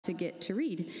to get to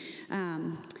read.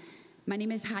 My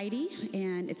name is Heidi,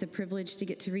 and it's a privilege to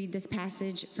get to read this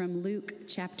passage from Luke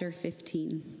chapter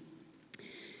 15.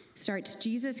 Starts,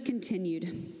 Jesus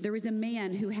continued, "There was a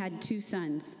man who had 2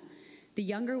 sons. The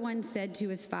younger one said to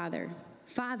his father,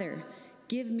 'Father,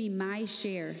 give me my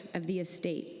share of the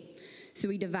estate.' So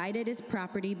he divided his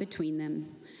property between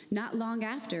them. Not long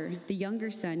after, the younger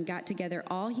son got together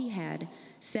all he had,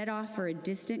 set off for a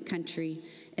distant country,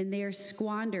 and there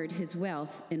squandered his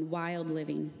wealth in wild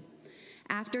living.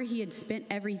 After he had spent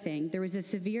everything, there was a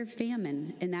severe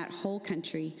famine in that whole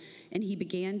country, and he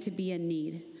began to be in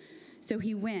need. So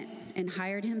he went and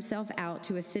hired himself out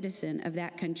to a citizen of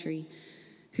that country,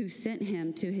 who sent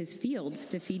him to his fields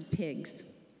to feed pigs.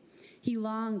 He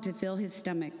longed to fill his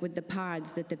stomach with the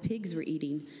pods that the pigs were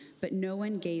eating, but no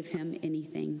one gave him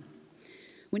anything.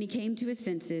 When he came to his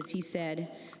senses, he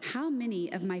said, 'How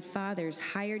many of my father's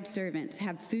hired servants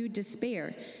have food to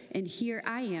spare, and here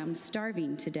I am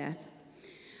starving to death?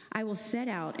 I will set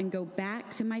out and go back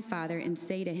to my father and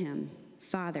say to him,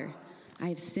 Father, I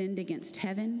have sinned against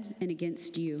heaven and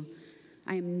against you.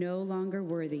 I am no longer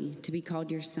worthy to be called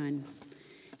your son.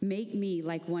 Make me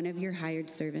like one of your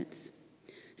hired servants.'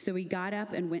 So he got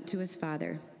up and went to his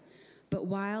father. But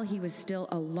while he was still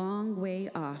a long way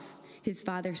off, his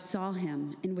father saw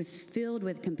him and was filled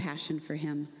with compassion for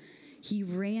him. He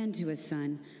ran to his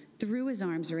son, threw his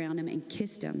arms around him, and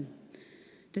kissed him.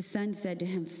 The son said to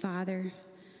him, 'Father,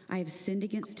 I have sinned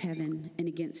against heaven and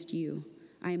against you.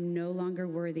 I am no longer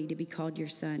worthy to be called your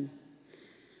son.'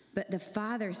 But the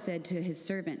father said to his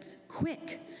servants,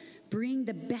 'Quick! Bring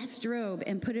the best robe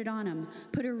and put it on him.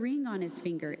 Put a ring on his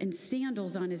finger and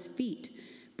sandals on his feet.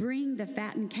 Bring the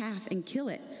fattened calf and kill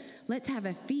it. Let's have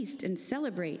a feast and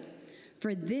celebrate.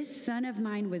 For this son of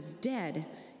mine was dead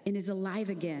and is alive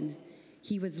again.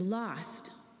 He was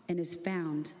lost and is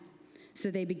found.' So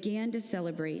they began to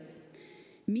celebrate.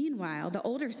 Meanwhile, the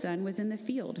older son was in the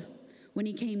field. When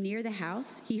he came near the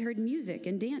house, he heard music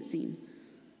and dancing.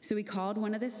 So he called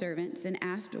one of the servants and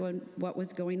asked what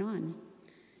was going on.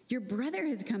 'Your brother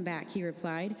has come back,' he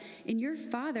replied, 'and your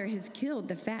father has killed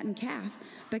the fattened calf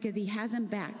because he has him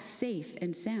back safe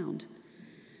and sound.'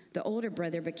 The older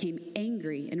brother became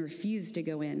angry and refused to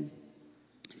go in.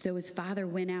 So his father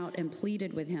went out and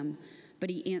pleaded with him, but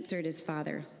he answered his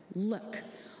father, 'Look,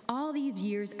 all these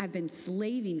years I've been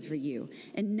slaving for you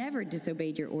and never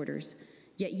disobeyed your orders,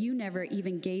 yet you never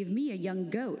even gave me a young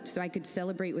goat so I could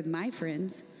celebrate with my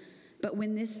friends. But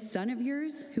when this son of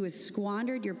yours, who has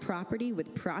squandered your property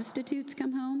with prostitutes,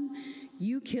 come home,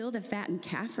 you kill the fattened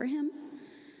calf for him?'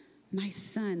 'My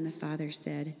son,' the father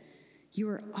said, 'you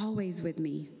are always with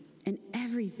me, and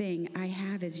everything I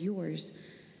have is yours.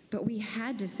 But we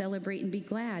had to celebrate and be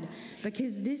glad,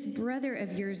 because this brother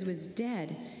of yours was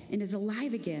dead and is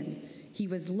alive again. He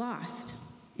was lost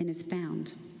and is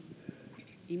found.'"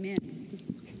 Amen.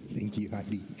 Thank you,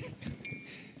 Heidi.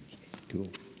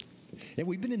 Cool. And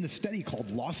we've been in the study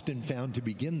called Lost and Found to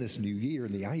begin this new year.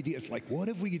 And the idea is like, what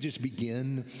if we could just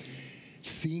begin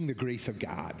seeing the grace of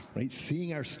God, right?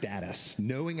 Seeing our status,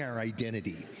 knowing our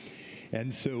identity.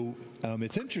 And so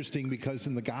it's interesting because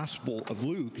in the Gospel of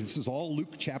Luke, this is all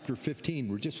Luke chapter 15.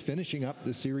 We're just finishing up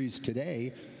the series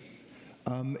today.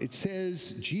 It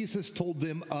says Jesus told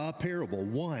them a parable,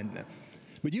 one.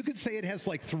 But you could say it has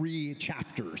like 3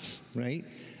 chapters, right,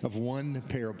 of one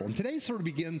parable. And today sort of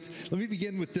begins, let me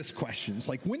begin with this question. It's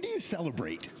like, when do you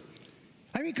celebrate?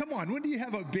 I mean, come on, when do you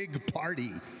have a big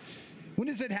party? When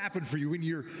does it happen for you? When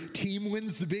your team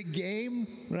wins the big game,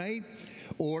 right?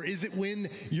 Or is it when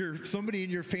somebody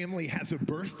in your family has a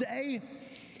birthday?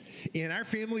 In our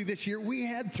family this year, we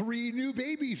had 3 new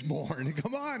babies born.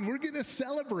 Come on, we're going to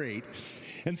celebrate.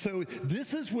 And so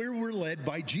this is where we're led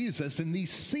by Jesus in these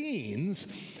scenes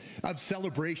of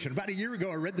celebration. About a year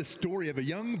ago, I read the story of a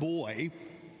young boy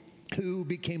who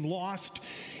became lost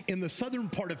in the southern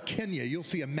part of Kenya. You'll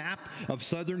see a map of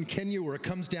southern Kenya where it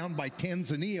comes down by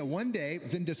Tanzania. One day, it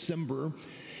was in December,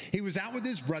 he was out with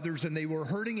his brothers and they were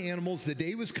herding animals. The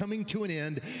day was coming to an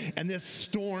end and this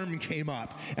storm came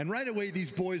up. And right away,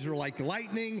 these boys are like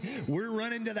lightning. We're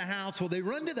running to the house. Well, they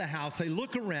run to the house. They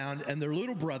look around and their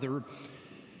little brother,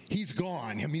 he's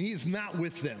gone. I mean, he's not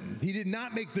with them. He did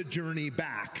not make the journey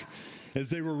back as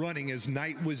they were running as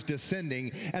night was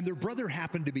descending, and their brother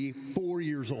happened to be 4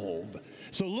 years old.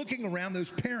 So looking around,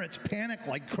 those parents panic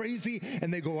like crazy,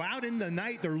 and they go out in the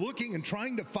night. They're looking and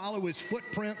trying to follow his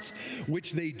footprints,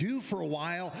 which they do for a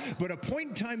while, but a point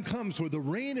in time comes where the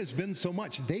rain has been so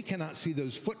much they cannot see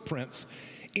those footprints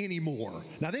anymore.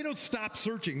 Now, they don't stop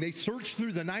searching. They search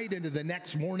through the night into the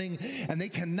next morning, and they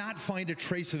cannot find a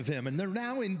trace of him. And they're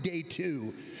now in day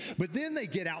 2. But then they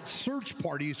get out search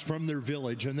parties from their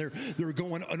village, and they're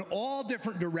going in all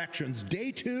different directions.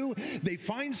 Day 2, they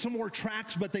find some more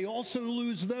tracks, but they also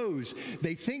lose those.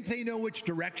 They think they know which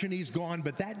direction he's gone,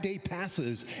 but that day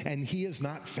passes, and he is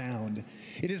not found.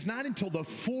 It is not until the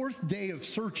 4th day of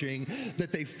searching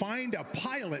that they find a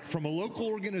pilot from a local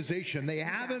organization. They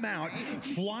have him out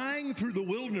flying through the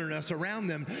wilderness around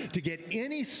them to get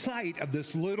any sight of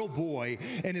this little boy.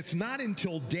 And it's not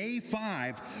until day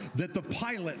 5 that the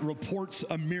pilot reports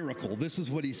a miracle. This is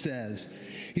what he says.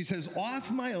 He says,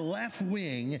 "Off my left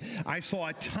wing, I saw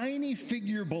a tiny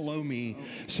figure below me,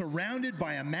 surrounded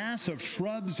by a mass of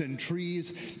shrubs and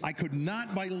trees. I could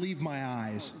not believe my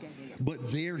eyes.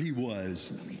 But there he was,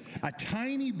 a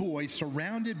tiny boy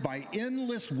surrounded by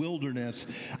endless wilderness.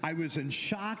 I was in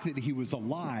shock that he was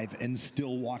alive and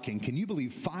still walking." Can you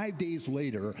believe 5 days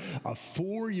later, a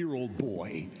 4-year-old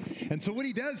boy? And so what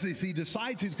he does is he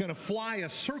decides he's going to fly a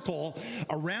circle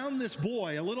around this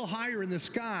boy a little higher in the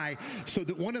sky so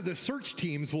that one of the search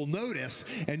teams will notice.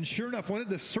 And sure enough, one of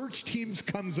the search teams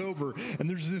comes over, and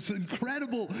there's this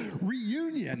incredible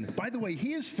reunion. By the way,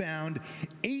 he is found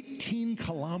 18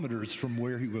 kilometers from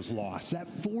where he was lost. That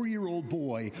 4-year-old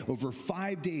boy, over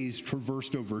 5 days,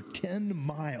 traversed over 10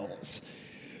 miles.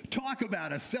 Talk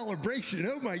about a celebration.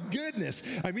 Oh my goodness.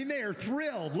 I mean, they are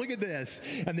thrilled. Look at this.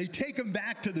 And they take him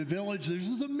back to the village. There's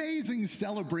this amazing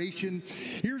celebration.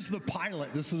 Here's the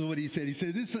pilot. This is what he said. He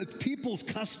said, "This is a people's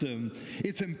custom.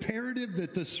 It's imperative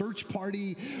that the search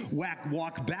party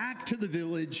walk back to the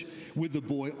village with the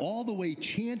boy, all the way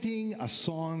chanting a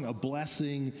song of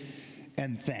blessing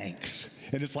and thanks."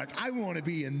 And it's like, I want to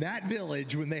be in that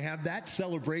village when they have that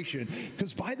celebration.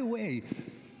 Because, by the way,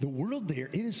 the world there,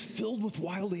 it is filled with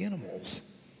wild animals.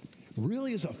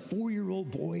 Really, is a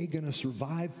 4-year-old boy going to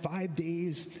survive 5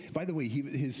 days? By the way,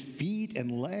 his feet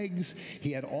and legs,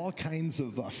 he had all kinds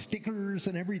of stickers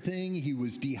and everything. He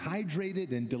was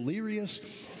dehydrated and delirious,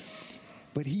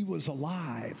 but he was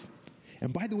alive.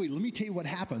 And by the way, let me tell you what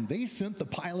happened. They sent the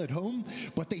pilot home,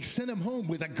 but they sent him home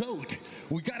with a goat.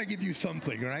 We got to give you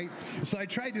something, right? So I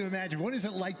tried to imagine, what is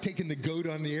it like taking the goat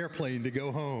on the airplane to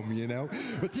go home, you know?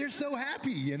 But they're so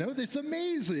happy, you know? It's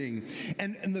amazing.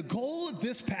 And the goal of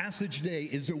this passage today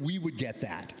is that we would get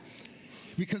that.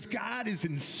 Because God is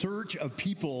in search of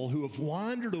people who have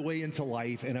wandered away into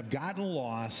life and have gotten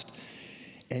lost,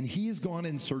 and he has gone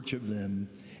in search of them.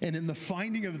 And in the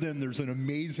finding of them, there's an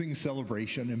amazing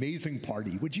celebration, an amazing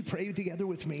party. Would you pray together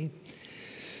with me?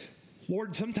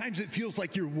 Lord, sometimes it feels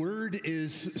like your word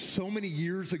is so many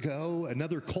years ago,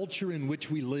 another culture in which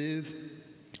we live.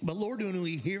 But Lord, when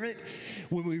we hear it,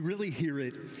 when we really hear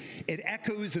it, it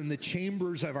echoes in the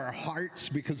chambers of our hearts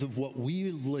because of what we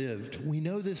lived. We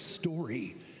know this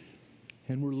story,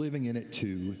 and we're living in it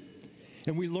too.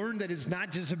 And we learned that it's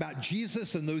not just about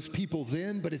Jesus and those people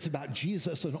then, but it's about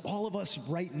Jesus and all of us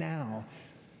right now,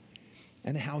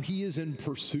 and how he is in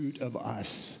pursuit of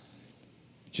us.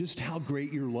 Just how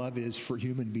great your love is for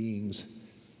human beings.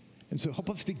 And so help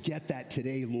us to get that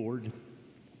today, Lord,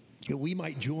 that we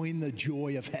might join the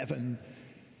joy of heaven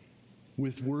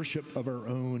with worship of our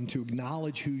own, to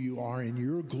acknowledge who you are in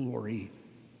your glory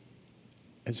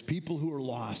as people who are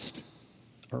lost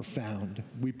are found.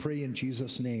 We pray in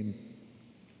Jesus' name.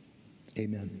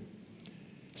 Amen.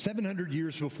 700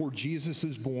 years before Jesus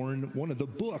is born, one of the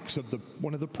books of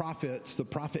one of the prophets, the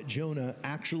prophet Jonah,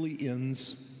 actually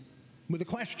ends with a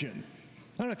question.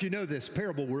 I don't know if you know this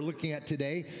parable we're looking at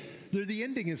today. The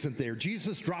ending isn't there.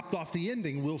 Jesus dropped off the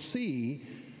ending. We'll see.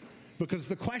 Because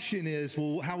the question is,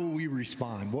 well, how will we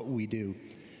respond? What will we do?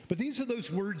 But these are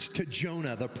those words to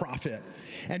Jonah, the prophet.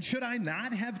 "And should I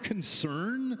not have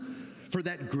concern for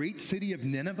that great city of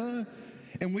Nineveh,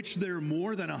 in which there are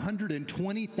more than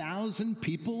 120,000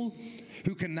 people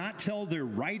who cannot tell their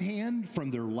right hand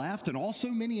from their left, and also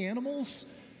many animals?"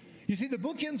 You see, the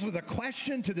book ends with a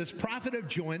question to this prophet of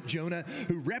Jonah,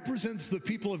 who represents the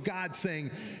people of God,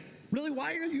 saying, really,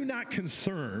 why are you not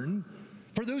concerned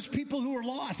for those people who are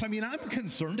lost? I mean, I'm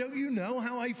concerned. Don't you know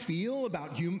how I feel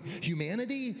about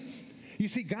humanity? You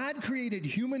see, God created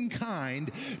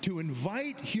humankind to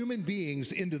invite human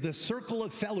beings into the circle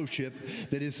of fellowship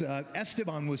that, as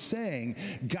Esteban was saying,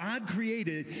 God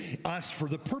created us for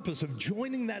the purpose of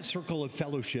joining that circle of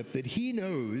fellowship that he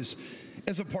knows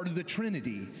as a part of the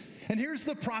Trinity. And here's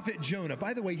the prophet Jonah.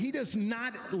 By the way, he does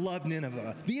not love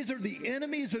Nineveh. These are the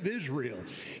enemies of Israel.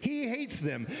 He hates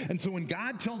them. And so when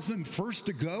God tells them first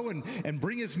to go and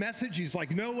bring his message, he's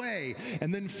like, no way.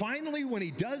 And then finally, when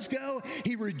he does go,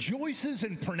 he rejoices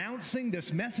in pronouncing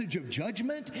this message of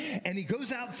judgment. And he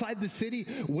goes outside the city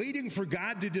waiting for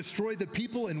God to destroy the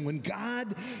people. And when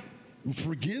God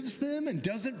forgives them and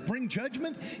doesn't bring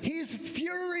judgment, he's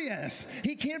furious.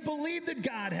 He can't believe that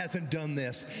God hasn't done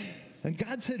this. And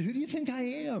God said, who do you think I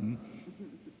am?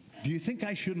 Do you think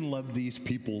I shouldn't love these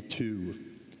people too?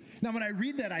 Now, when I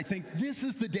read that, I think this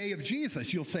is the day of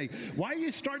Jesus. You'll say, why are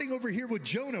you starting over here with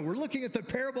Jonah? We're looking at the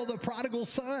parable of the prodigal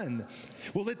son.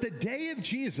 Well, at the day of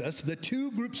Jesus, the two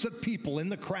groups of people in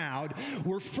the crowd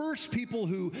were first people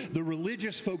who the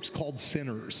religious folks called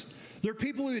sinners. They're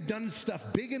people who had done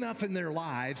stuff big enough in their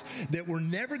lives that were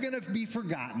never going to be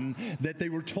forgotten, that they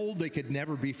were told they could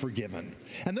never be forgiven.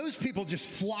 And those people just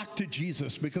flocked to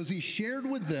Jesus because he shared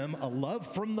with them a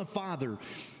love from the Father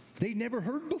they'd never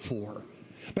heard before.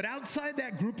 But outside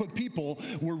that group of people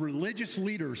were religious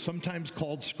leaders, sometimes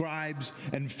called scribes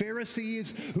and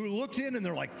Pharisees, who looked in and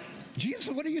they're like, Jesus,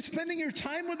 what are you spending your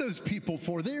time with those people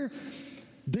for? They're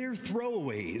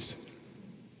throwaways.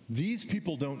 These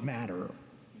people don't matter.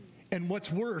 And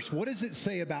what's worse, what does it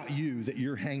say about you that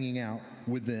you're hanging out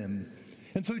with them?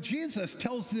 And so Jesus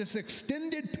tells this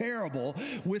extended parable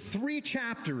with 3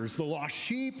 chapters: the lost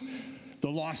sheep, the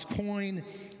lost coin,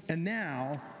 and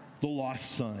now the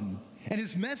lost son. And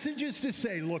his message is to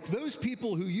say, look, those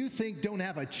people who you think don't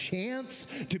have a chance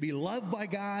to be loved by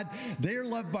God, they're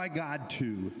loved by God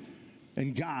too.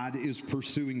 And God is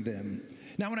pursuing them.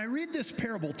 Now, when I read this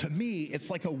parable, to me, it's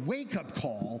like a wake-up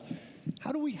call.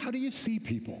 How do you see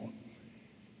people?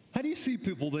 How do you see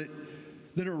people that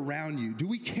are around you? Do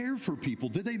we care for people?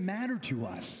 Do they matter to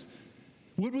us?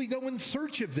 Would we go in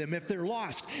search of them if they're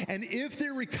lost? And if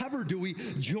they're recovered, do we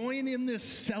join in this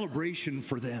celebration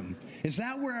for them? Is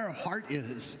that where our heart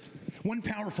is? One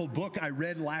powerful book I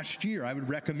read last year, I would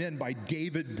recommend, by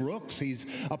David Brooks. He's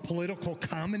a political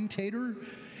commentator.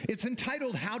 It's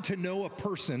entitled How to Know a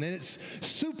Person, and it's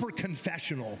super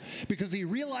confessional because he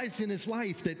realized in his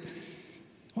life that,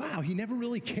 wow, he never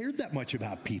really cared that much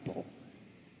about people.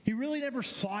 He really never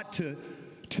sought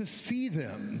to see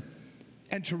them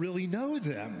and to really know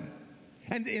them.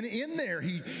 And in there,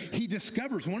 he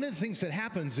discovers one of the things that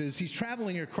happens is he's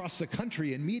traveling across the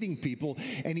country and meeting people,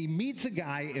 and he meets a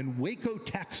guy in Waco,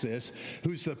 Texas,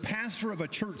 who's the pastor of a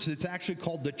church that's actually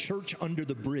called the Church Under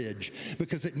the Bridge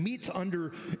because it meets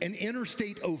under an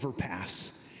interstate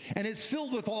overpass. And it's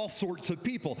filled with all sorts of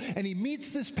people. And he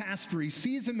meets this pastor, he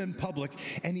sees him in public,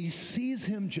 and he sees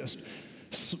him just,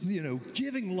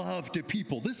 giving love to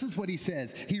people. This is what he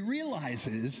says. He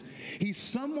realizes he's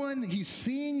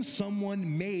seeing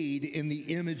someone made in the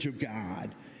image of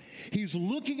God. He's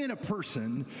looking at a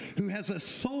person who has a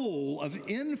soul of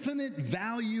infinite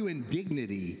value and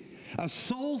dignity. A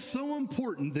soul so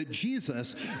important that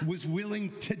Jesus was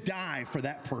willing to die for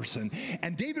that person.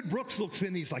 And David Brooks looks in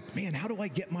and he's like, man, how do I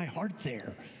get my heart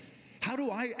there? How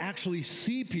do I actually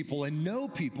see people and know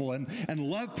people and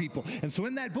love people? And so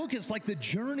in that book, it's like the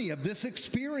journey of this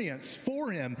experience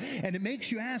for him. And it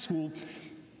makes you ask, well,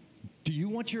 do you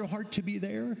want your heart to be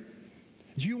there?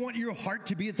 Do you want your heart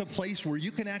to be at the place where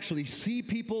you can actually see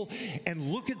people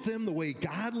and look at them the way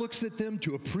God looks at them,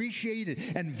 to appreciate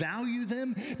and value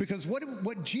them? Because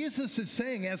what Jesus is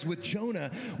saying, as with Jonah,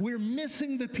 we're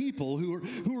missing the people who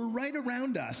are right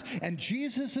around us. And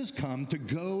Jesus has come to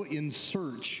go in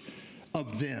search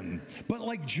of them. But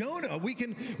like Jonah, we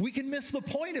can miss the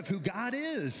point of who God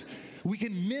is. We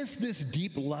can miss this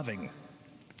deep loving.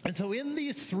 And so in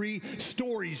these 3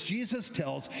 stories Jesus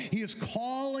tells, he is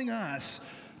calling us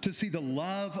to see the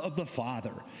love of the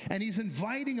Father. And he's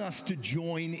inviting us to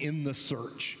join in the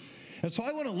search. And so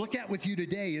I want to look at with you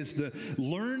today is the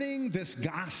learning this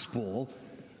gospel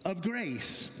of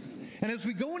grace. And as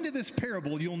we go into this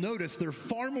parable, you'll notice there are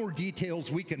far more details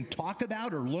we can talk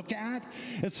about or look at.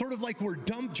 It's sort of like we're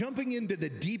jumping into the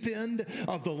deep end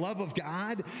of the love of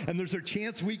God, and there's a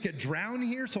chance we could drown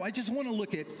here. So I just want to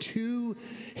look at 2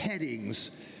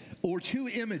 headings, or 2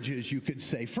 images, you could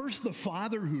say. First, the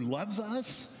Father who loves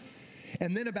us,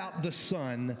 and then about the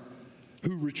Son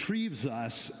who retrieves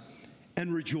us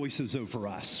and rejoices over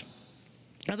us.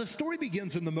 Now, the story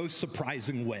begins in the most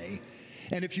surprising way.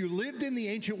 And if you lived in the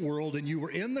ancient world and you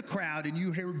were in the crowd and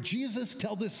you heard Jesus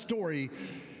tell this story,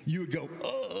 you would go,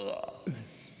 ugh.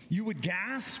 You would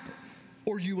gasp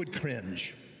or you would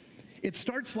cringe. It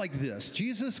starts like this.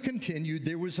 Jesus continued,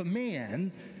 there was a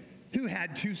man who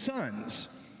had 2 sons.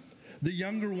 The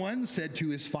younger one said to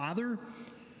his father,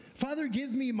 "Father,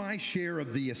 give me my share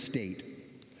of the estate."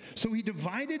 So he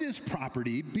divided his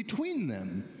property between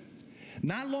them.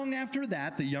 Not long after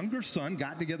that, the younger son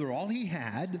got together all he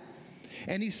had,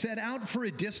 and he set out for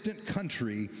a distant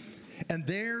country, and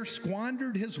there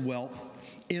squandered his wealth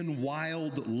in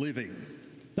wild living.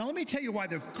 Now, let me tell you why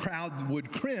the crowd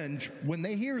would cringe when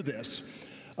they hear this.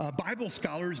 A Bible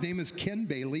scholar, his name is Ken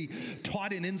Bailey,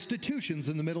 taught in institutions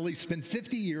in the Middle East, spent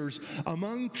 50 years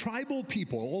among tribal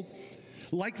people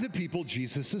like the people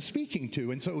Jesus is speaking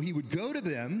to. And so he would go to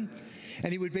them,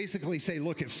 and he would basically say,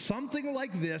 look, if something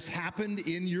like this happened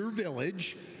in your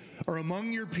village or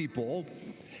among your people,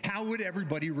 how would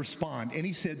everybody respond? And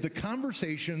he said the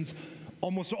conversations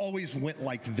almost always went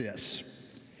like this.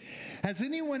 Has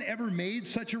anyone ever made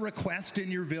such a request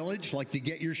in your village, like to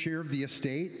get your share of the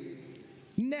estate?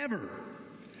 Never.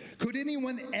 Could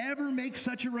anyone ever make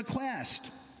such a request?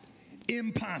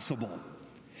 Impossible.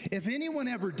 If anyone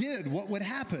ever did, what would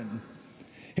happen?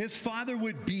 His father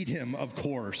would beat him, of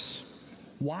course.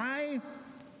 Why?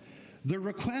 The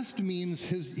request means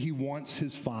he wants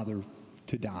his father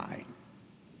to die.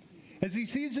 As he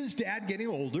sees his dad getting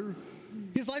older,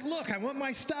 he's like, look, I want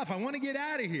my stuff. I want to get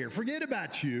out of here. Forget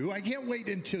about you. I can't wait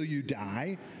until you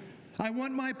die. I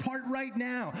want my part right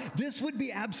now. This would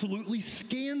be absolutely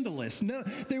scandalous. No,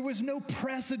 there was no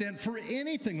precedent for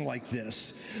anything like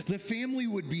this. The family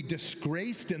would be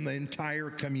disgraced in the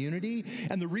entire community,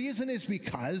 and the reason is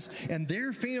because in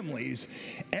their families,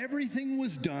 everything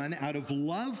was done out of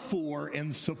love for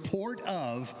and support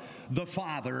of the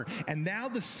father, and now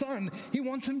the son, he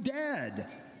wants him dead.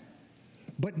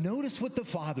 But notice what the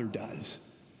father does.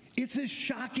 It's as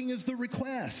shocking as the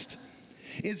request.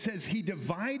 It says he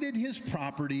divided his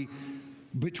property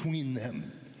between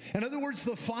them. In other words,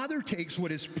 the father takes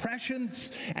what is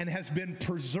precious and has been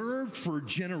preserved for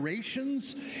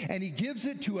generations, and he gives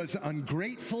it to his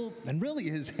ungrateful and really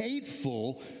his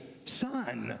hateful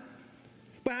son.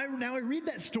 But now I read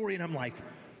that story and I'm like,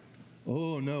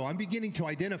 oh no, I'm beginning to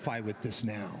identify with this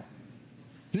now.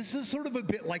 This is sort of a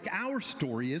bit like our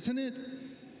story, isn't it?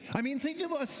 I mean, think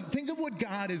of what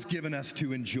God has given us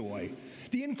to enjoy.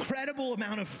 The incredible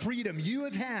amount of freedom you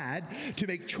have had to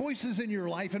make choices in your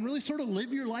life and really sort of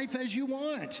live your life as you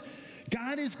want.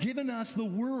 God has given us the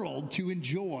world to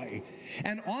enjoy.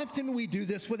 And often we do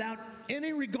this without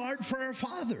any regard for our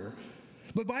Father.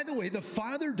 But by the way, the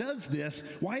Father does this.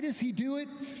 Why does he do it?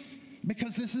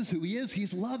 Because this is who he is.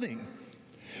 He's loving.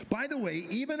 By the way,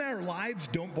 even our lives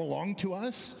don't belong to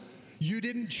us. You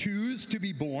didn't choose to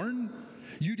be born.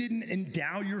 You didn't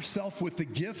endow yourself with the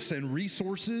gifts and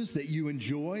resources that you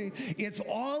enjoy. It's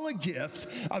all a gift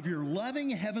of your loving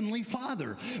Heavenly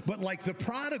Father. But like the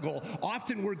prodigal,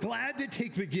 often we're glad to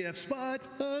take the gifts, but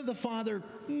the Father,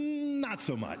 not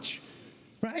so much,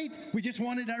 right? We just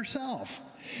want it ourselves.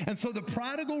 And so the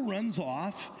prodigal runs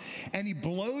off, and he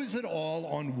blows it all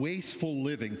on wasteful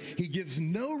living. He gives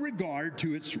no regard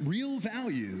to its real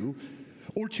value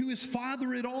or to his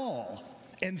father at all.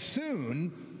 And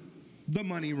soon, the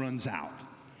money runs out.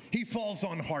 He falls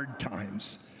on hard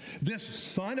times. This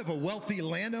son of a wealthy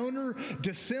landowner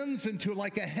descends into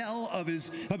like a hell of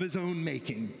his own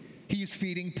making. He's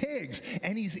feeding pigs,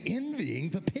 and he's envying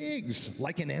the pigs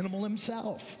like an animal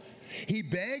himself. He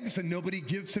begs, and nobody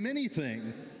gives him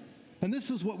anything. And this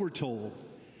is what we're told.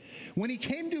 When he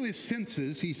came to his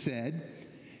senses, he said,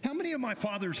 how many of my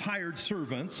father's hired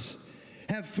servants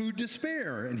have food to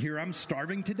spare, and here I'm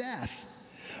starving to death?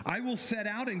 I will set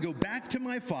out and go back to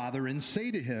my father and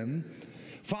say to him,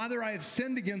 Father, I have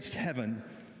sinned against heaven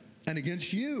and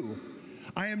against you.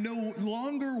 I am no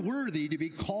longer worthy to be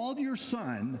called your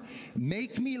son.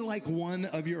 Make me like one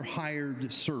of your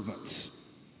hired servants.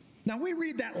 Now, we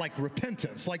read that like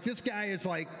repentance, like this guy is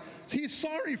like, he's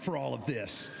sorry for all of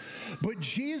this. But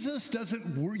Jesus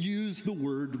doesn't use the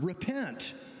word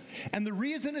repent. And the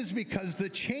reason is because the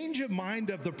change of mind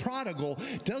of the prodigal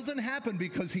doesn't happen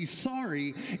because he's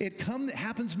sorry. It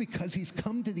happens because he's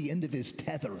come to the end of his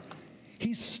tether.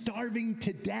 He's starving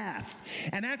to death.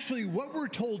 And actually what we're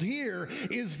told here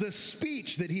is the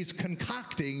speech that he's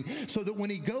concocting so that when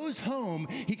he goes home,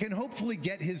 he can hopefully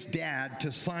get his dad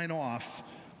to sign off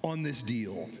on this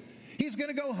deal. He's going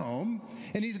to go home,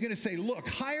 and he's going to say, look,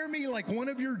 hire me like one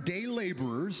of your day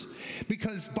laborers,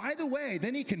 because, by the way,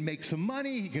 then he can make some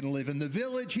money, he can live in the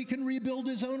village, he can rebuild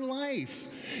his own life.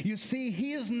 You see,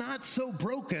 he is not so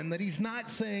broken that he's not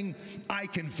saying, I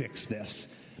can fix this.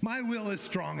 My will is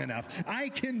strong enough. I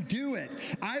can do it.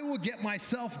 I will get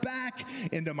myself back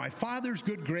into my Father's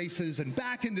good graces and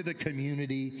back into the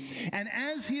community. And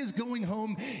as he is going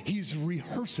home, he's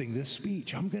rehearsing this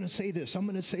speech. I'm going to say this. I'm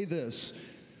going to say this.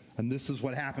 And this is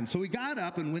what happened. So he got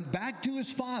up and went back to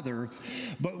his father,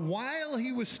 but while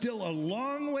he was still a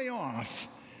long way off,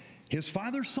 his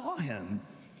father saw him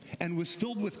and was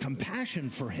filled with compassion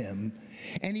for him.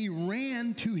 And he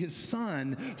ran to his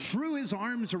son, threw his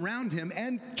arms around him,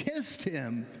 and kissed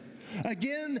him.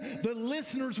 Again, the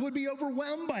listeners would be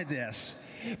overwhelmed by this,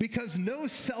 because no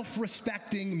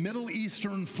self-respecting Middle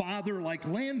Eastern father-like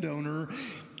landowner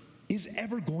is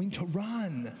ever going to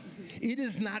run. It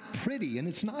is not pretty, and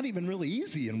it's not even really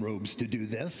easy in robes to do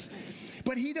this.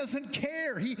 But he doesn't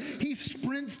care. He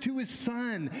sprints to his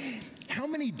son. How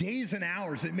many days and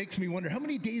hours, it makes me wonder, how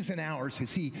many days and hours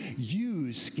has he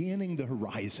used scanning the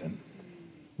horizon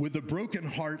with the broken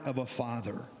heart of a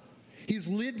father? He's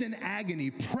lived in agony,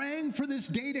 praying for this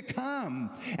day to come.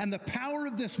 And the power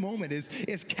of this moment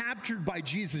is captured by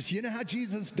Jesus. You know how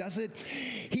Jesus does it?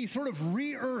 He sort of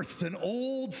re-earths an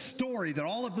old story that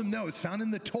all of them know. It's found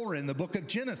in the Torah, in the book of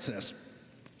Genesis.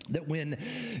 That when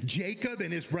Jacob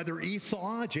and his brother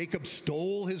Esau, Jacob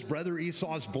stole his brother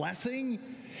Esau's blessing,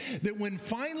 that when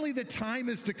finally the time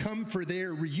is to come for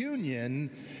their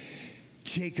reunion,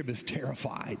 Jacob is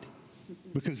terrified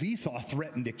because Esau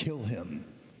threatened to kill him.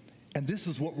 And this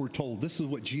is what we're told. This is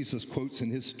what Jesus quotes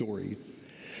in his story.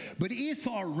 But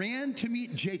Esau ran to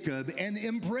meet Jacob and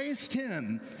embraced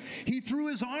him. He threw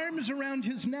his arms around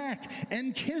his neck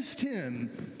and kissed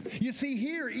him. You see,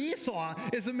 here Esau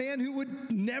is a man who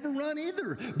would never run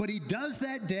either, but he does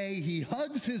that day. He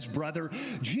hugs his brother.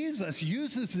 Jesus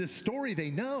uses this story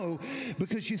they know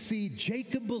because, you see,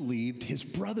 Jacob believed his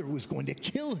brother was going to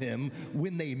kill him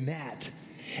when they met.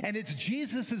 And it's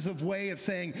Jesus' way of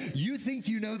saying, you think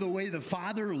you know the way the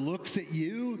Father looks at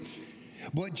you?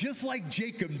 But just like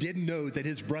Jacob didn't know that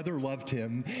his brother loved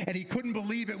him, and he couldn't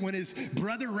believe it when his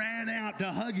brother ran out to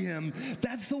hug him,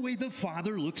 that's the way the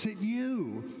Father looks at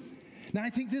you. Now, I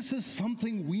think this is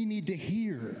something we need to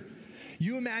hear.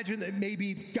 You imagine that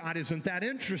maybe God isn't that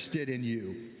interested in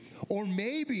you. Or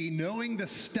maybe knowing the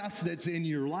stuff that's in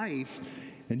your life,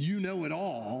 and you know it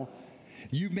all,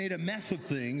 you've made a mess of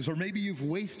things, or maybe you've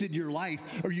wasted your life,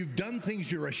 or you've done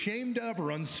things you're ashamed of,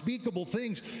 or unspeakable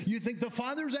things. You think the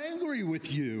Father's angry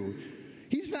with you.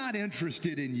 He's not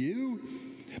interested in you.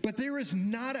 But there is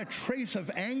not a trace of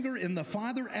anger in the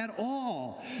Father at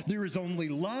all. There is only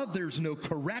love. There's no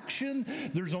correction.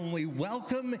 There's only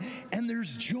welcome, and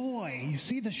there's joy. You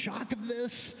see the shock of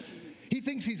this? He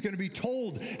thinks he's going to be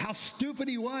told how stupid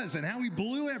he was and how he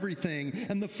blew everything,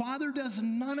 and the Father does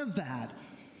none of that.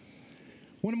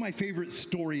 One of my favorite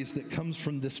stories that comes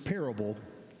from this parable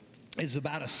is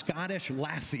about a Scottish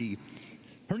lassie.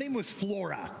 Her name was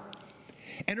Flora,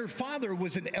 and her father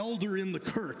was an elder in the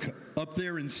kirk up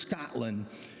there in Scotland.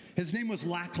 His name was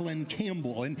Lachlan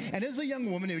Campbell, and as a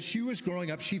young woman, as she was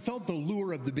growing up, she felt the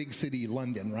lure of the big city,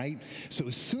 London, right? So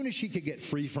as soon as she could get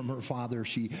free from her father,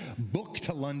 she booked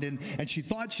to London, and she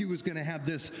thought she was going to have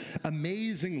this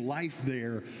amazing life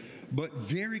there, but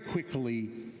very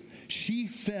quickly, she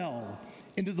fell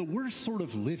into the worst sort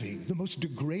of living, the most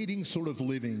degrading sort of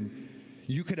living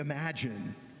you could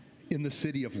imagine in the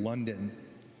city of London.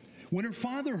 When her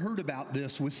father heard about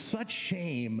this with such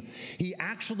shame, he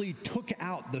actually took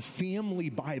out the family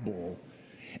Bible,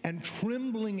 and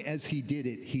trembling as he did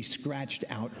it, he scratched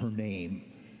out her name,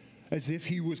 as if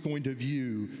he was going to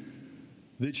view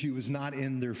that she was not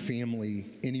in their family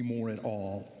anymore at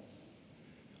all.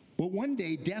 But one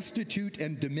day, destitute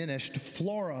and diminished,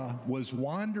 Flora was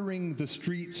wandering the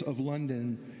streets of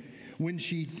London when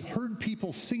she heard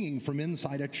people singing from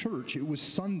inside a church. It was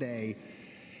Sunday,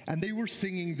 and they were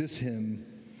singing this hymn: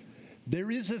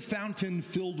 "There is a fountain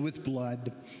filled with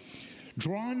blood,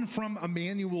 drawn from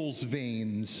Emmanuel's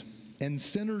veins, and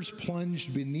sinners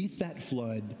plunged beneath that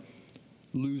flood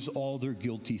lose all their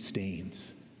guilty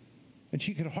stains." And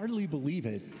she could hardly believe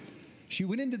it. She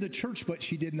went into the church, but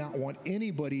she did not want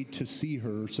anybody to see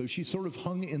her, so she sort of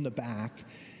hung in the back.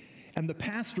 And the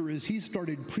pastor, as he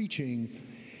started preaching,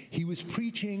 he was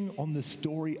preaching on the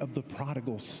story of the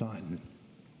prodigal son.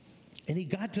 And he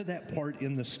got to that part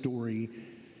in the story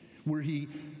where he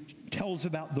tells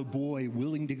about the boy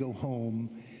willing to go home,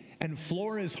 and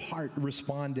Flora's heart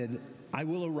responded, "I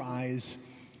will arise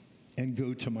and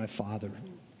go to my father."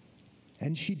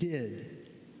 And she did.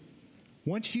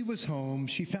 Once she was home,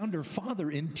 she found her father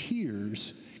in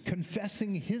tears,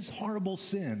 confessing his horrible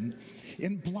sin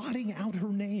and blotting out her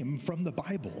name from the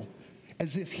Bible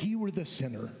as if he were the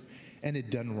sinner and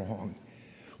had done wrong.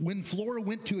 When Flora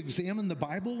went to examine the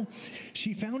Bible,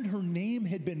 she found her name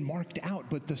had been marked out,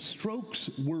 but the strokes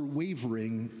were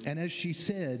wavering, and as she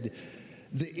said,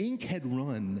 the ink had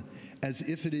run as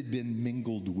if it had been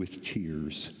mingled with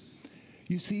tears.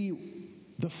 You see,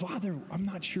 the Father, I'm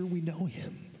not sure we know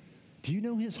him. Do you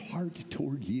know his heart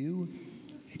toward you?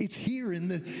 It's here in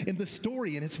the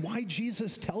story, and it's why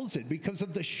Jesus tells it, because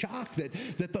of the shock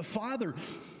that a father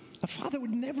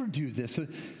would never do this.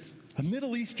 A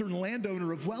Middle Eastern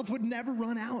landowner of wealth would never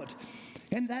run out.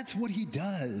 And that's what he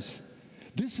does.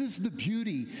 This is the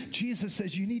beauty. Jesus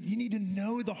says you need to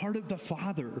know the heart of the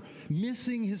Father.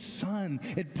 Missing his Son,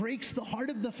 it breaks the heart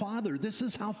of the Father. This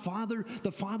is how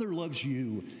the Father loves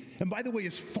you. And by the way,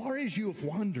 as far as you have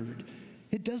wandered,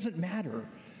 it doesn't matter.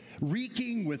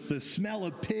 Reeking with the smell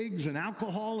of pigs and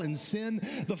alcohol and sin,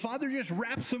 the Father just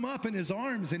wraps him up in his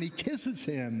arms and he kisses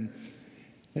him.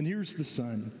 And here's the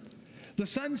Son. The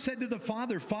Son said to the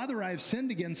Father, "Father, I have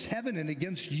sinned against heaven and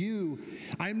against you.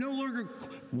 I am no longer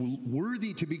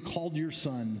worthy to be called your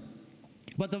son."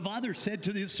 But the Father said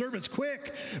to his servants,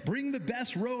 "Quick, bring the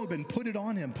best robe and put it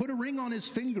on him. Put a ring on his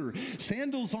finger,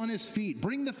 sandals on his feet.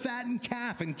 Bring the fattened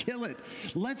calf and kill it.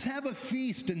 Let's have a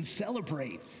feast and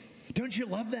celebrate." Don't you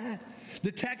love that?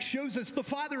 The text shows us the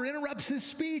Father interrupts his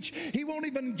speech. He won't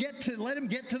even let him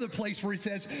get to the place where he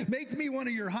says, "Make me one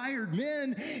of your hired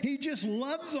men." He just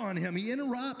loves on him. He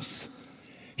interrupts.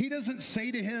 He doesn't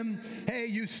say to him, "Hey,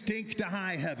 you stink to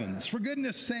high heavens. For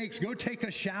goodness sakes, go take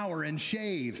a shower and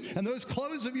shave. And those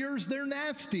clothes of yours, they're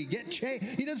nasty. Get shaved."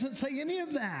 He doesn't say any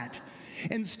of that.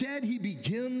 Instead, he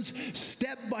begins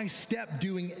step by step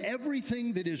doing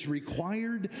everything that is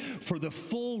required for the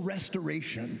full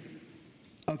restoration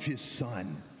of his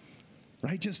Son,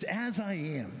 right? Just as I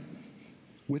am,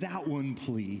 without one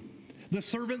plea. The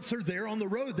servants are there on the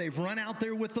road. They've run out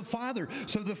there with the Father.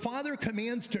 So the Father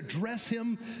commands to dress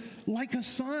him like a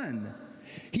son.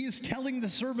 He is telling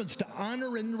the servants to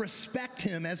honor and respect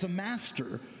him as a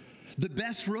master. The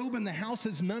best robe in the house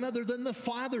is none other than the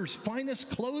Father's finest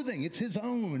clothing. It's his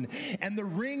own. And the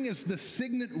ring is the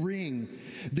signet ring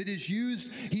that is used.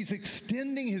 He's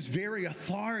extending his very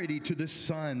authority to the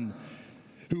Son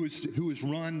who is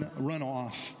run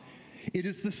off. It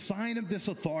is the sign of this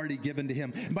authority given to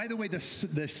him. And by the way, the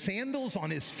sandals on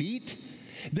his feet,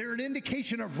 they're an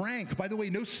indication of rank. By the way,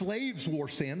 no slaves wore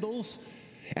sandals.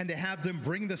 And to have them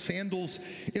bring the sandals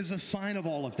is a sign of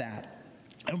all of that.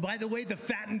 And by the way, the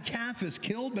fattened calf is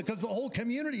killed because the whole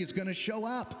community is going to show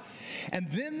up.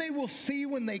 And then they will see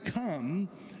when they come,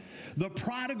 the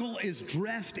prodigal is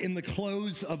dressed in the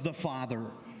clothes of the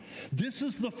Father. This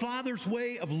is the Father's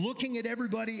way of looking at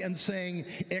everybody and saying,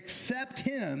 accept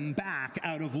him back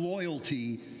out of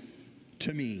loyalty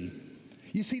to me.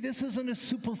 You see, this isn't a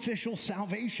superficial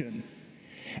salvation.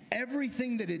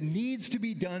 Everything that it needs to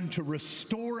be done to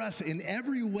restore us in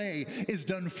every way is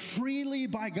done freely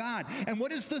by God. And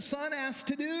what is the Son asked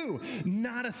to do?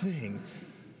 Not a thing.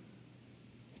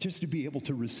 Just to be able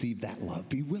to receive that love.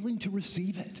 Be willing to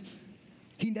receive it.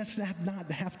 He does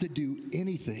not have to do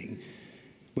anything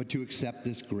but to accept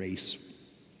this grace.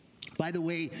 By the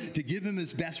way, to give him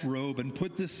his best robe and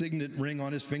put the signet ring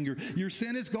on his finger, your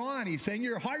sin is gone. He's saying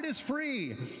your heart is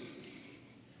free.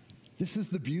 This is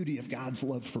the beauty of God's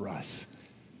love for us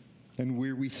and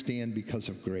where we stand because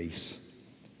of grace.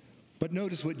 But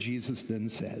notice what Jesus then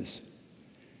says.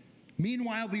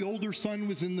 Meanwhile, the older son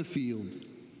was in the field.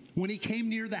 When he came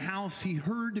near the house, he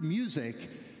heard music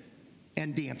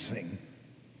and dancing.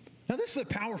 Now, this is a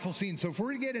powerful scene. So if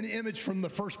we're to get an image from the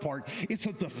first part, it's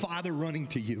of the Father running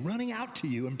to you, running out to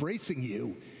you, embracing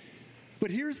you. But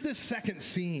here's this second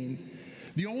scene.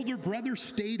 The older brother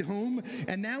stayed home,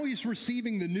 and now he's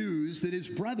receiving the news that his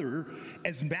brother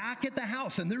is back at the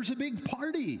house, and there's a big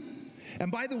party. And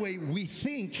by the way, we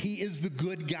think he is the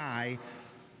good guy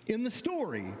in the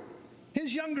story.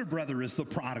 His younger brother is the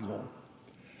prodigal.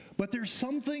 But there's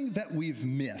something that we've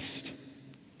missed.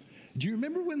 Do you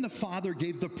remember when the father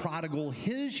gave the prodigal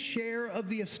his share of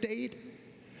the estate?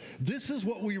 This is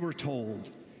what we were told.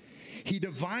 He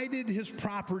divided his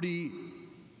property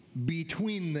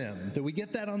between them. Do we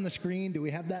get that on the screen? Do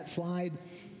we have that slide?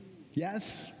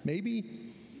 Yes?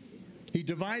 Maybe? He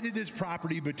divided his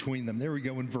property between them. There we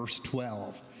go in verse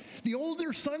 12. The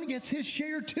older son gets his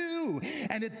share too.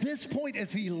 And at this point,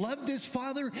 as he loved his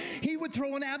father, he would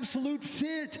throw an absolute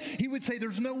fit. He would say,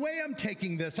 there's no way I'm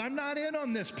taking this. I'm not in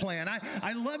on this plan.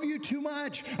 I love you too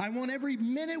much. I want every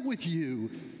minute with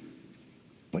you.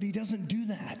 But he doesn't do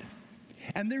that.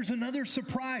 And there's another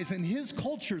surprise. In his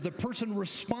culture, the person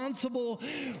responsible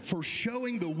for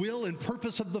showing the will and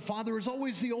purpose of the father is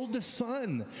always the oldest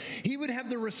son. He would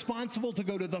have the responsible to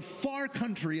go to the far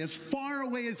country, as far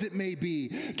away as it may be,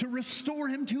 to restore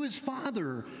him to his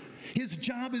father. His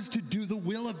job is to do the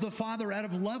will of the father out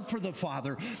of love for the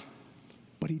father.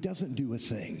 But he doesn't do a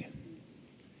thing.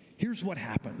 Here's what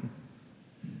happened.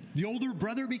 The older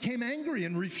brother became angry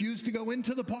and refused to go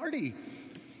into the party.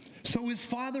 So his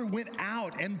father went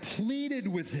out and pleaded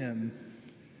with him.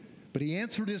 But he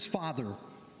answered his father,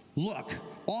 look,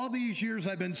 all these years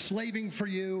I've been slaving for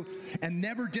you and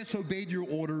never disobeyed your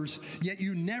orders, yet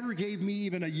you never gave me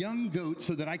even a young goat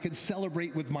so that I could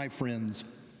celebrate with my friends.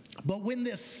 But when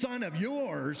this son of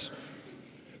yours,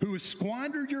 who has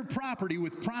squandered your property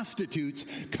with prostitutes,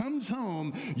 comes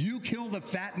home, you kill the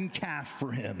fattened calf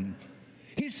for him.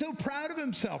 He's so proud of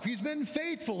himself. He's been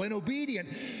faithful and obedient.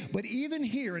 But even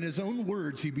here, in his own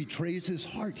words, he betrays his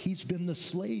heart. He's been the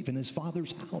slave in his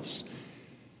father's house.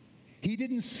 He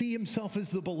didn't see himself as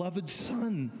the beloved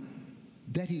son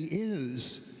that he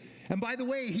is. And by the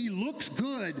way, he looks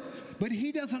good, but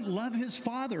he doesn't love his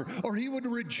father, or he would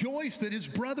rejoice that his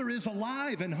brother is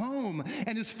alive and home.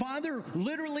 And his father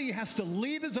literally has to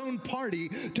leave his own party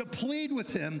to plead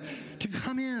with him to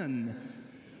come in.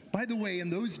 By the way, in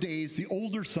those days, the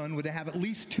older son would have at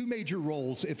least two major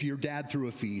roles if your dad threw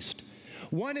a feast.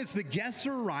 One is the guests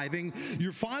are arriving,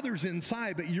 your father's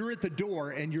inside, but you're at the door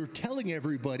and you're telling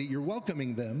everybody, you're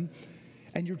welcoming them,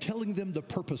 and you're telling them the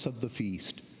purpose of the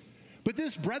feast. But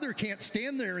this brother can't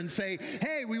stand there and say,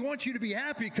 hey, we want you to be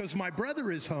happy because my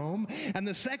brother is home. And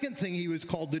the second thing he was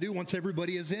called to do once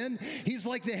everybody is in, he's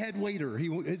like the head waiter.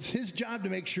 It's his job to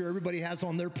make sure everybody has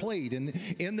on their plate and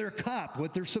in their cup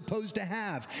what they're supposed to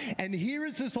have. And here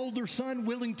is this older son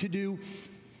willing to do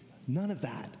none of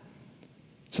that.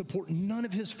 Support none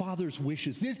of his father's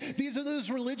wishes. These are those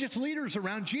religious leaders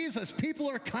around Jesus. People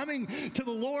are coming to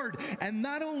the Lord, and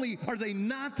not only are they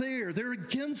not there, they're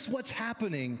against what's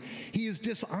happening. He has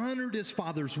dishonored his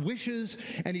father's wishes,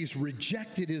 and he's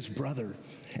rejected his brother.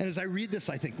 And as I read this,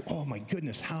 I think, oh my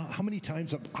goodness, how many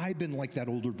times have I been like that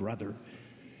older brother?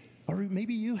 Or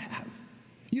maybe you have.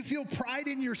 You feel pride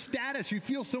in your status. You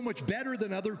feel so much better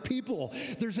than other people.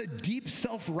 There's a deep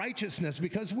self-righteousness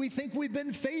because we think we've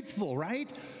been faithful, right?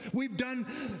 We've done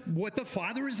what the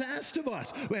Father has asked of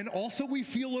us. And also we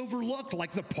feel overlooked,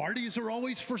 like the parties are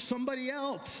always for somebody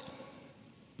else.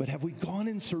 But have we gone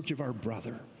in search of our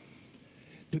brother?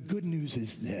 The good news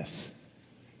is this.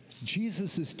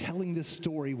 Jesus is telling this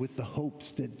story with the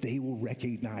hopes that they will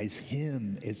recognize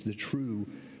him as the true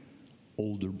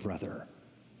older brother.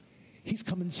 He's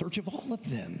come in search of all of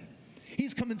them.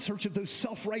 He's come in search of those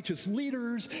self-righteous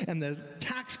leaders and the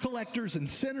tax collectors and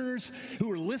sinners who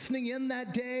were listening in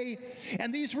that day.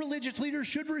 And these religious leaders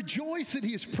should rejoice that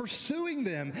he is pursuing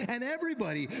them and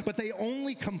everybody, but they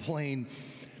only complain,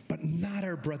 but not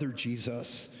our brother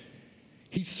Jesus.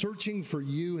 He's searching for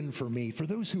you and for me, for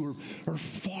those who are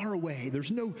far away.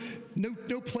 There's no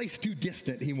place too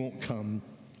distant he won't come.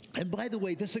 And by the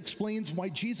way, this explains why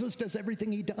Jesus does everything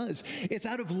he does. It's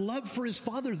out of love for his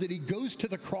Father that he goes to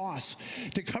the cross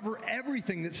to cover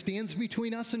everything that stands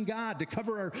between us and God, to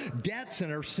cover our debts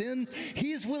and our sins.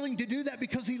 He is willing to do that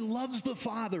because he loves the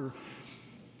Father.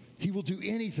 He will do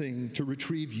anything to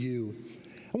retrieve you.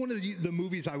 And one of the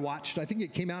movies I watched, I think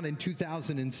it came out in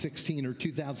 2016 or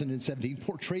 2017,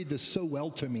 portrayed this so well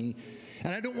to me.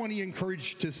 And I don't want to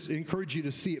encourage you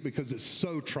to see it because it's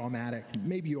so traumatic.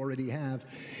 Maybe you already have.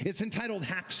 It's entitled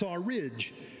Hacksaw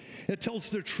Ridge. It tells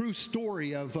the true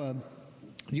story of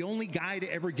the only guy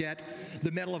to ever get the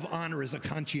Medal of Honor as a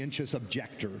conscientious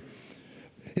objector.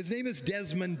 His name is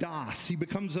Desmond Doss. He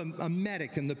becomes a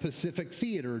medic in the Pacific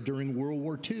Theater during World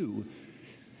War II.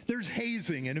 There's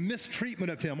hazing and a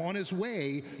mistreatment of him on his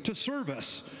way to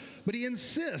service. But he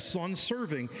insists on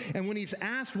serving, and when he's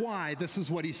asked why, this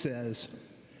is what he says.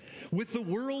 With the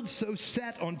world so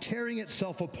set on tearing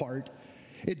itself apart,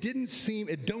 it don't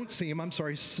seem,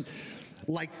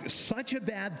 like such a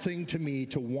bad thing to me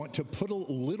to want to put a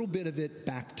little bit of it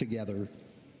back together.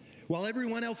 While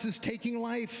everyone else is taking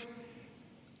life,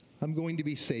 I'm going to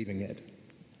be saving it.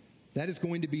 That is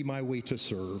going to be my way to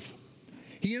serve.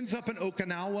 He ends up in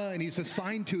Okinawa, and he's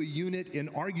assigned to a unit in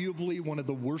arguably one of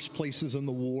the worst places in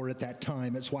the war at that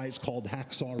time. That's why it's called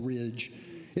Hacksaw Ridge.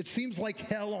 It seems like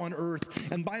hell on earth.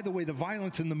 And by the way, the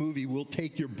violence in the movie will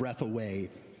take your breath away.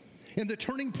 In the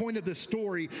turning point of the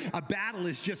story, a battle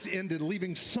has just ended,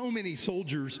 leaving so many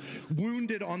soldiers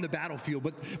wounded on the battlefield.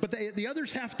 But the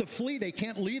others have to flee. They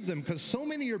can't leave them because so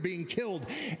many are being killed.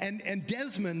 And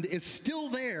Desmond is still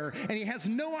there, and he has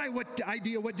no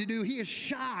idea what to do. He is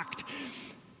shocked.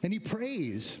 And he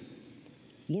prays,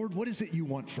 Lord, what is it you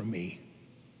want from me?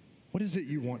 What is it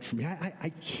you want from me?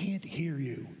 I can't hear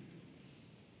you.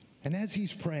 And as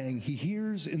he's praying, he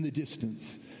hears in the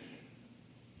distance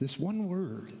this one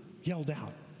word yelled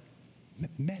out,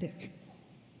 medic,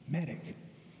 medic.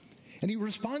 And he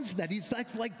responds to that.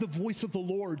 That's like the voice of the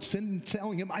Lord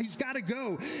telling him, he's got to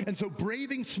go. And so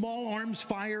braving small arms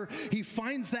fire, he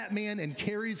finds that man and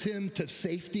carries him to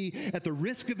safety at the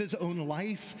risk of his own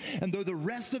life. And though the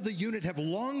rest of the unit have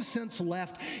long since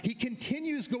left, he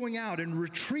continues going out and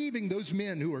retrieving those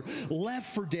men who are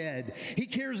left for dead. He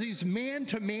carries these man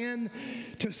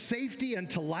to safety and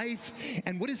to life.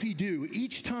 And what does he do?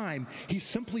 Each time he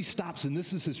simply stops, and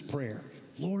this is his prayer.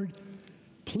 Lord,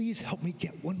 please help me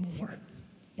get one more.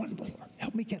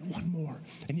 Help me get one more.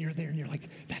 And you're there and you're like,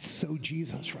 that's so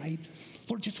Jesus, right?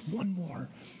 Lord, just one more.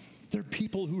 There are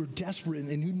people who are desperate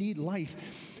and who need life.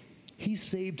 He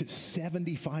saved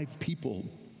 75 people.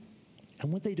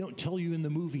 And what they don't tell you in the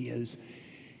movie is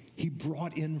he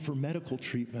brought in for medical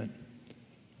treatment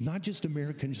not just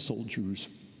American soldiers,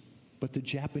 but the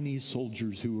Japanese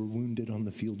soldiers who were wounded on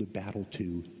the field of battle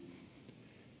too.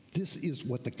 This is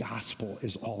what the gospel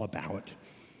is all about.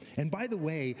 And by the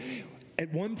way,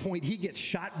 at one point he gets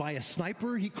shot by a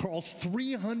sniper. He crawls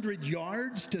 300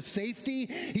 yards to safety.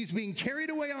 He's being carried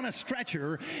away on a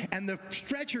stretcher, and the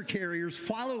stretcher carriers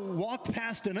walk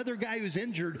past another guy who's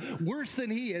injured, worse than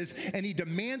he is, and he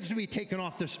demands to be taken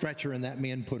off the stretcher and that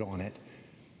man put on it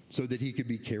so that he could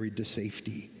be carried to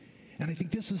safety. And I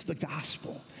think this is the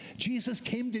gospel. Jesus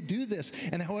came to do this,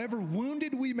 and however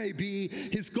wounded we may be,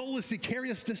 his goal is to carry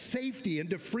us to safety and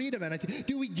to freedom. And I think,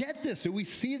 do we get this? Do we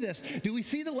see this? Do we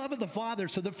see the love of the Father?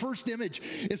 So the first image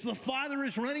is the Father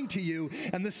is running to you,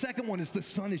 and the second one is the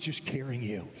Son is just carrying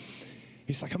you.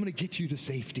 He's like, I'm going to get you to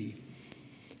safety.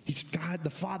 God, the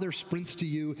Father sprints to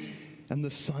you, and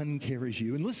the Son carries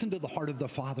you. And listen to the heart of the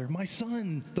Father. My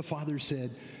Son, the Father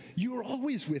said, you are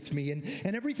always with me,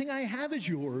 and everything I have is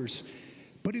yours.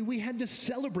 But we had to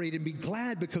celebrate and be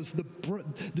glad because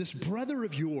this brother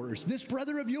of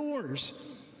yours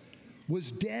was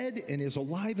dead and is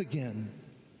alive again.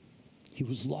 He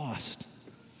was lost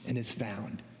and is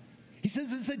found. He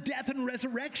says it's a death and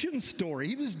resurrection story.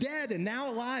 He was dead and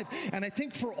now alive. And I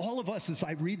think for all of us, as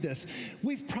I read this,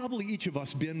 we've probably each of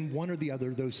us been one or the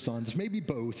other of those sons, maybe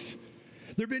both.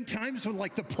 There have been times when,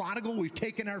 like the prodigal, we've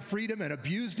taken our freedom and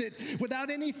abused it without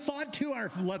any thought to our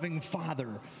loving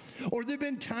Father. Or there have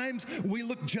been times we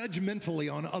look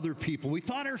judgmentally on other people. We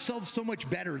thought ourselves so much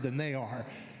better than they are.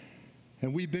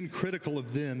 And we've been critical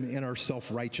of them in our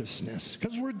self-righteousness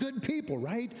because we're good people,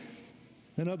 right?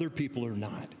 And other people are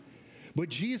not. But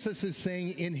Jesus is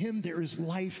saying in him there is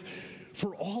life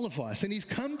for all of us. And he's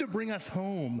come to bring us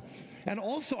home. And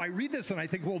also, I read this and I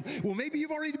think, well, maybe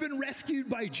you've already been rescued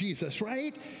by Jesus,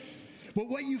 right? But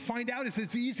what you find out is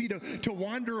it's easy to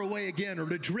wander away again or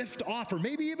to drift off or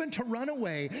maybe even to run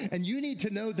away. And you need to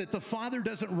know that the Father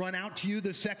doesn't run out to you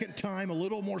the second time a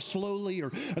little more slowly,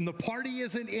 and the party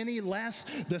isn't any less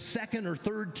the second or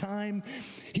third time.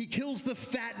 He kills the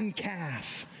fattened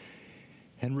calf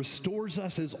and restores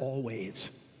us as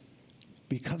always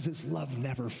because his love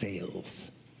never fails.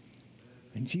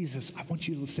 And Jesus, I want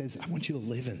you to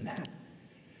live in that.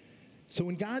 So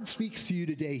when God speaks to you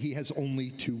today, he has only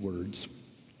two words.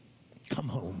 Come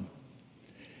home.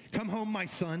 Come home, my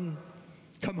son.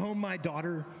 Come home, my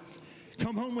daughter.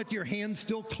 Come home with your hands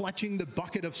still clutching the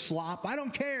bucket of slop. I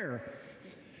don't care.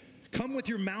 Come with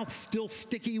your mouth still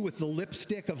sticky with the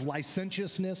lipstick of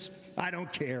licentiousness. I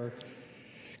don't care.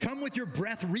 Come with your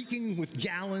breath reeking with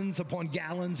gallons upon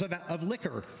gallons of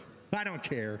liquor. I don't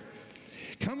care.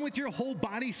 Come with your whole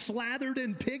body slathered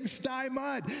in pigsty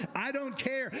mud. I don't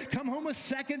care. Come home a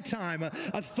second time,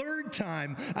 a third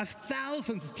time,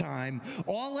 1,000th time.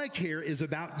 All I care is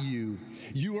about you.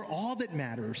 You are all that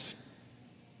matters.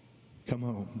 Come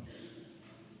home.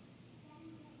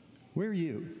 Where are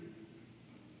you?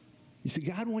 You see,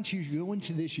 God wants you to go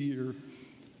into this year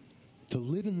to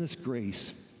live in this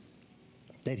grace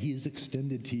that he has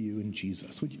extended to you in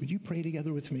Jesus. Would you pray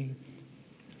together with me?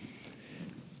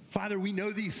 Father, we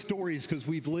know these stories because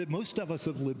most of us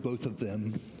have lived both of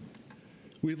them.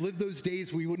 We've lived those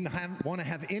days we wouldn't want to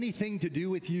have anything to do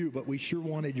with you, but we sure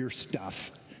wanted your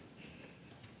stuff.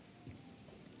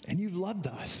 And you've loved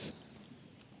us.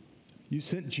 You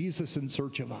sent Jesus in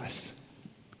search of us,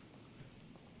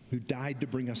 who died to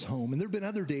bring us home. And there have been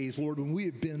other days, Lord, when we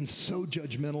have been so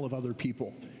judgmental of other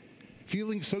people,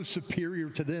 feeling so superior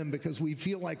to them because we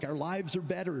feel like our lives are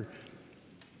better.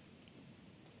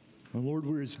 And Lord,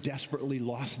 we're as desperately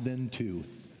lost then too.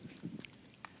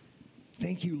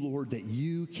 Thank you, Lord, that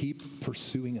you keep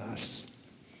pursuing us,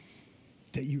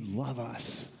 that you love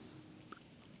us.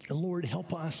 And Lord,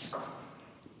 help us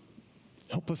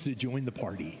to join the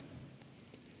party.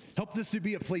 Help this to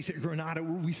be a place at Granada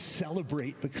where we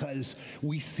celebrate because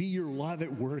we see your love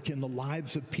at work in the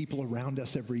lives of people around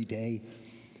us every day.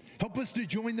 Help us to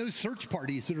join those search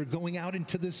parties that are going out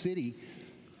into the city,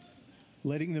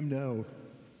 letting them know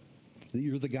that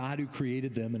you're the God who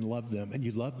created them and loved them, and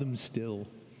you love them still.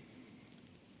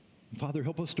 Father,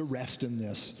 help us to rest in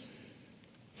this,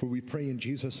 for we pray in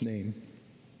Jesus' name.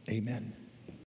 Amen.